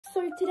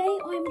So today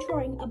I'm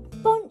trying a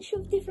bunch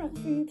of different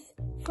foods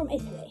from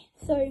Italy.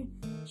 So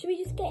should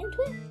we just get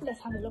into it? Let's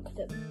have a look at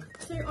them.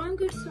 So I'm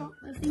going to start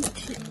with these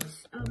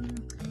chips.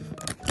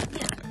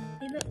 Yeah,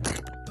 they look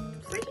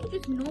pretty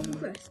just normal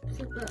crisps,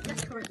 but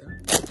let's try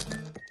them.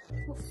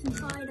 What's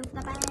inside of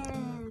the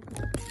bag?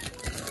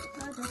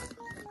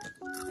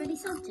 Already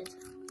salted.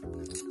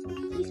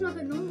 These smell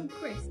like normal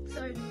crisps,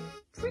 so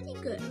pretty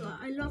good.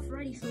 Like, I love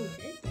ready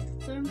salted,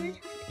 so I'm going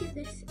to have to give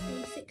this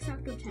a 6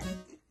 out of 10.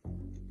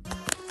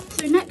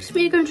 So next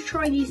we're going to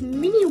try these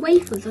mini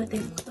wafers, I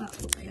think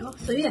that's what they are.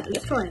 So yeah,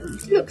 let's try them.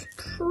 Looks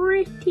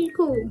pretty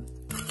cool.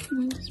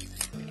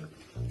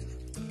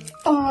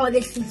 Oh,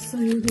 this is so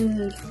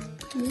good.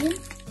 Yeah.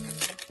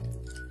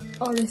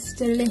 Oh, this is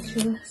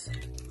delicious.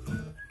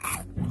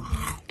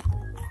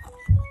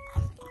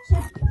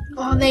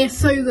 Oh, they are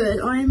so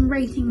good. I'm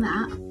rating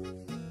that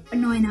a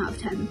 9 out of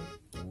 10.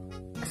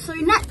 So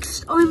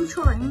next I'm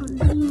trying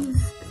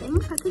these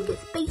things. I think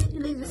it's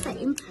basically the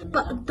same,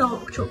 but a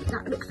dark chocolate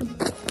that looks a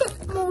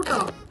bit more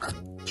dark.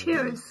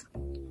 Cheers.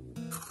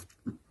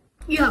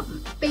 Yeah,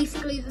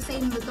 basically the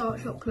same as the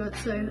dark chocolate,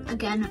 so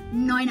again,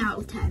 9 out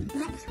of 10.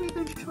 Next we're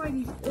going to try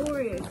these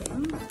Oreo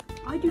things.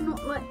 I do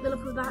not like the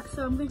look of that,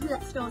 so I'm going to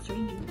let Star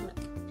Strange into it.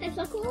 Tastes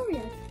like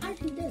Oreo. I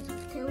think it does.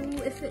 So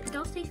if it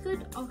does taste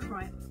good, I'll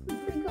try it.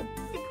 It's pretty good.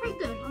 It's pretty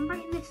good. I'm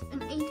rating this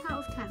an 8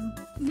 out of 10.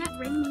 Net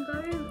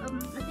Rainbow,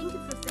 I think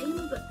it's the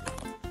same, but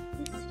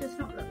this does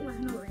not look like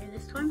an Oreo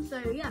this time. So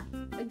yeah,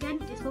 again,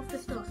 it's off the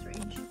Star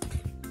Strange.